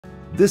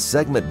This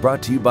segment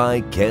brought to you by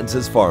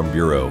Kansas Farm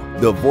Bureau,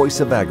 the voice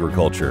of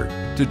agriculture.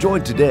 To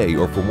join today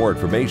or for more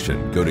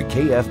information, go to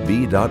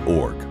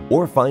kfb.org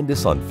or find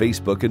us on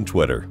Facebook and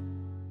Twitter.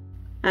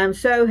 I'm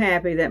so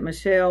happy that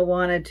Michelle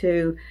wanted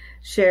to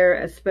share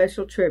a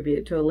special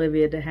tribute to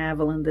Olivia de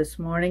Havilland this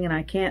morning, and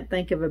I can't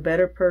think of a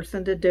better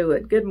person to do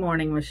it. Good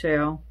morning,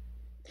 Michelle.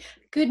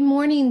 Good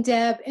morning,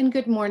 Deb, and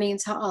good morning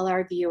to all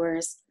our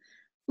viewers.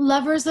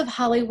 Lovers of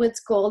Hollywood's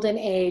golden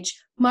age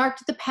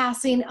marked the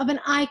passing of an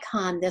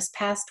icon this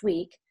past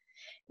week.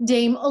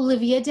 Dame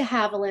Olivia de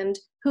Havilland,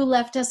 who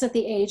left us at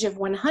the age of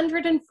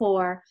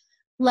 104,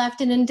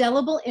 left an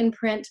indelible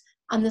imprint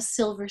on the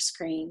silver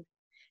screen.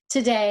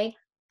 Today,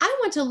 I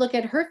want to look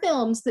at her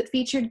films that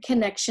featured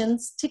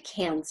connections to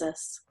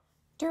Kansas.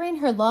 During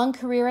her long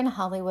career in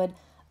Hollywood,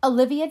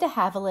 Olivia de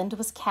Havilland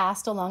was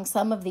cast along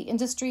some of the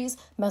industry's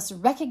most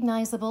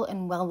recognizable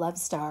and well-loved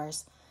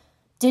stars.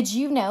 Did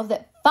you know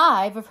that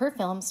 5 of her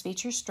films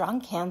feature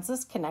strong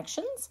Kansas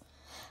connections?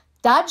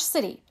 Dodge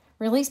City,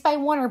 released by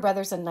Warner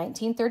Brothers in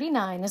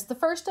 1939, is the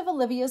first of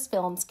Olivia's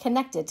films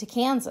connected to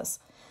Kansas.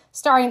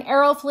 Starring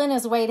Errol Flynn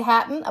as Wade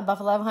Hatton, a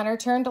Buffalo hunter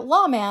turned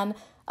lawman,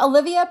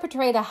 Olivia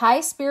portrayed a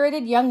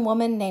high-spirited young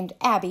woman named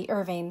Abbie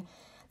Irving.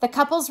 The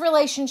couple's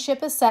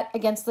relationship is set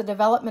against the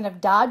development of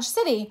Dodge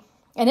City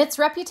and its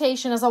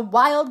reputation as a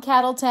wild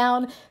cattle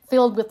town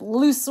filled with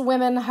loose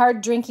women,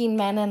 hard-drinking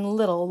men, and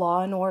little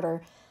law and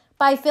order.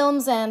 By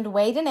film's end,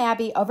 Wade and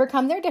Abbie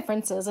overcome their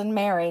differences and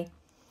marry.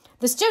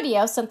 The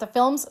studio sent the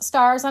film's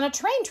stars on a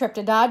train trip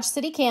to Dodge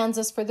City,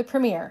 Kansas for the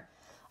premiere.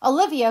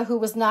 Olivia, who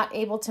was not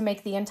able to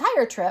make the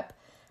entire trip,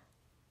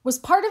 was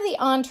part of the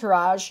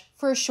entourage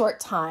for a short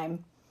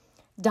time.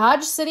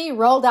 Dodge City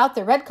rolled out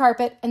the red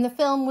carpet, and the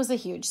film was a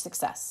huge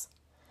success.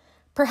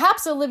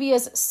 Perhaps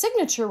Olivia's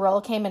signature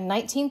role came in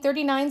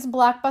 1939's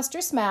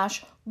blockbuster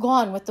smash,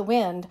 Gone with the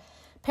Wind.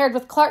 Paired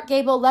with Clark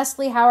Gable,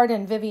 Leslie Howard,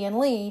 and Vivien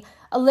Leigh,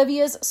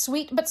 Olivia's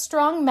sweet but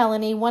strong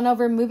Melanie won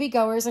over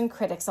moviegoers and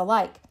critics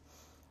alike.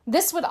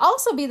 This would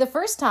also be the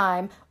first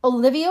time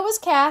Olivia was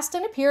cast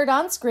and appeared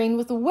on screen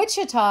with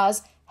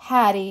Wichita's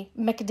Hattie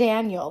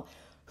McDaniel,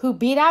 who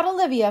beat out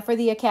Olivia for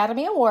the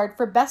Academy Award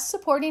for Best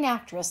Supporting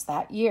Actress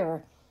that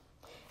year.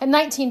 In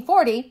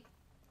 1940,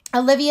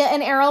 Olivia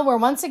and Errol were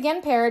once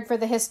again paired for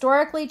the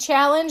historically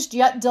challenged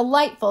yet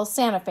delightful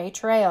Santa Fe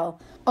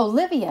Trail.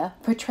 Olivia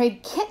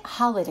portrayed Kit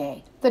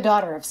Holliday, the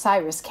daughter of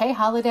Cyrus K.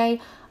 Holliday,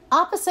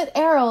 opposite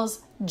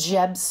Errol's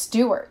Jeb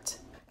Stewart.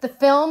 The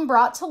film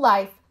brought to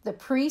life the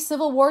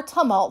pre-Civil War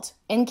tumult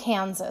in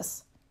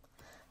Kansas.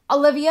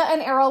 Olivia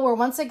and Errol were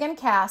once again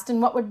cast in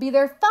what would be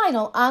their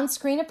final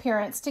on-screen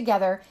appearance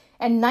together,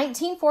 and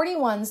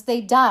 1941's They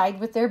Died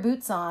with Their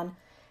Boots On.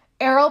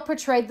 Errol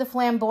portrayed the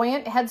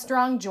flamboyant,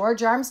 headstrong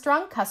George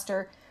Armstrong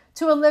Custer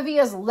to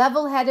Olivia's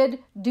level-headed,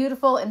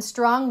 dutiful, and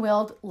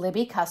strong-willed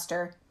Libby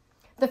Custer.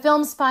 The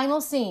film's final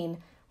scene,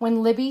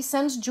 when Libby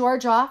sends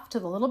George off to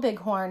the Little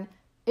Bighorn,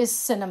 is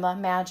cinema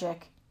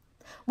magic.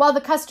 While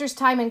the Custer's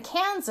time in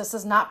Kansas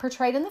is not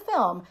portrayed in the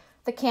film,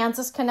 the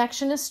Kansas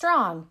connection is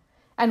strong.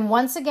 And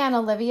once again,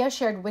 Olivia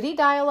shared witty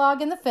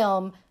dialogue in the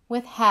film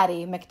with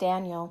Hattie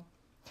McDaniel.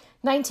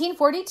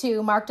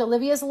 1942 marked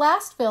Olivia's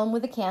last film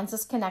with a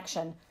Kansas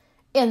connection.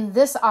 In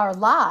This Our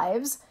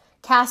Lives,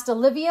 cast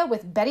Olivia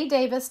with Bette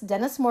Davis,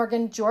 Dennis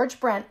Morgan, George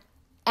Brent,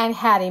 and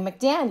Hattie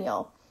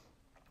McDaniel.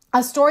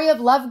 A story of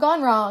love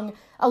gone wrong,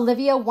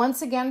 Olivia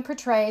once again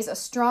portrays a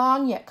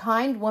strong yet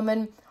kind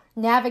woman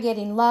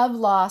navigating love,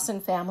 loss,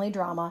 and family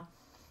drama.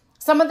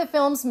 Some of the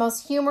film's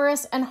most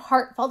humorous and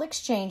heartfelt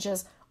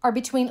exchanges are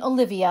between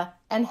Olivia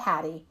and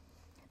Hattie.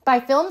 By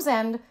film's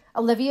end,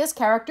 Olivia's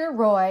character,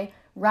 Roy,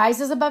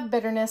 rises above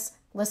bitterness,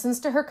 listens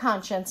to her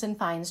conscience, and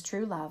finds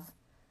true love.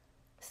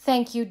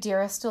 Thank you,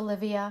 dearest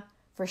Olivia,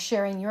 for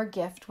sharing your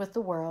gift with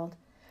the world.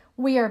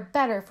 We are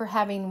better for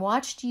having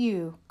watched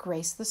you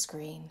grace the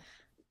screen.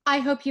 I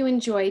hope you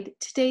enjoyed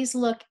today's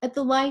look at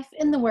the life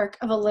and the work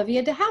of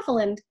Olivia de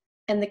Havilland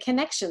and the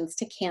connections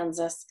to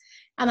Kansas.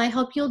 And I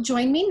hope you'll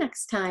join me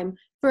next time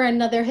for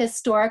another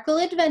historical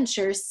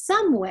adventure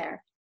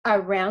somewhere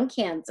around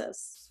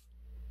Kansas.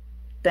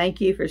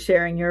 Thank you for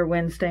sharing your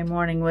Wednesday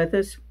morning with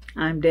us.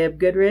 I'm Deb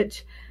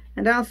Goodrich,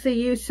 and I'll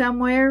see you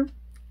somewhere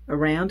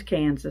around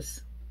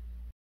Kansas.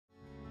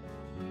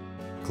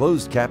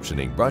 Closed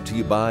captioning brought to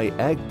you by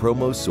Ag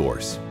Promo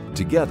Source.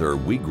 Together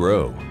we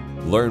grow.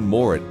 Learn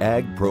more at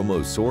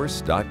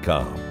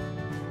agpromosource.com.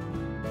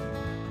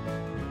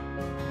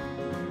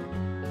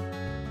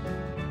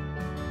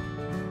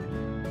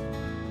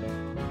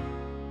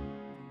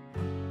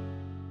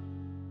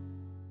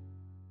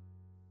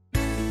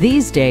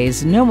 These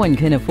days, no one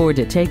can afford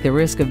to take the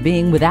risk of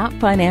being without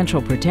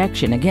financial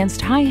protection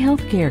against high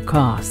health care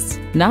costs,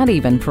 not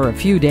even for a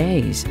few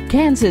days.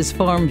 Kansas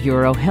Farm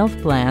Bureau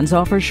health plans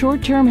offer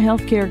short-term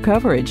health care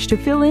coverage to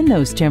fill in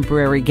those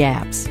temporary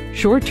gaps.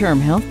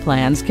 Short-term health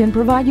plans can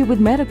provide you with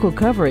medical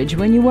coverage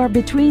when you are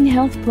between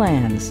health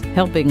plans,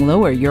 helping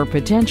lower your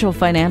potential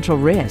financial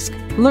risk.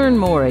 Learn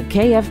more at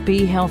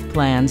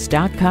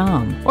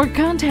kfbhealthplans.com or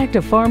contact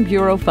a Farm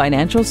Bureau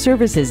financial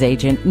services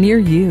agent near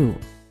you.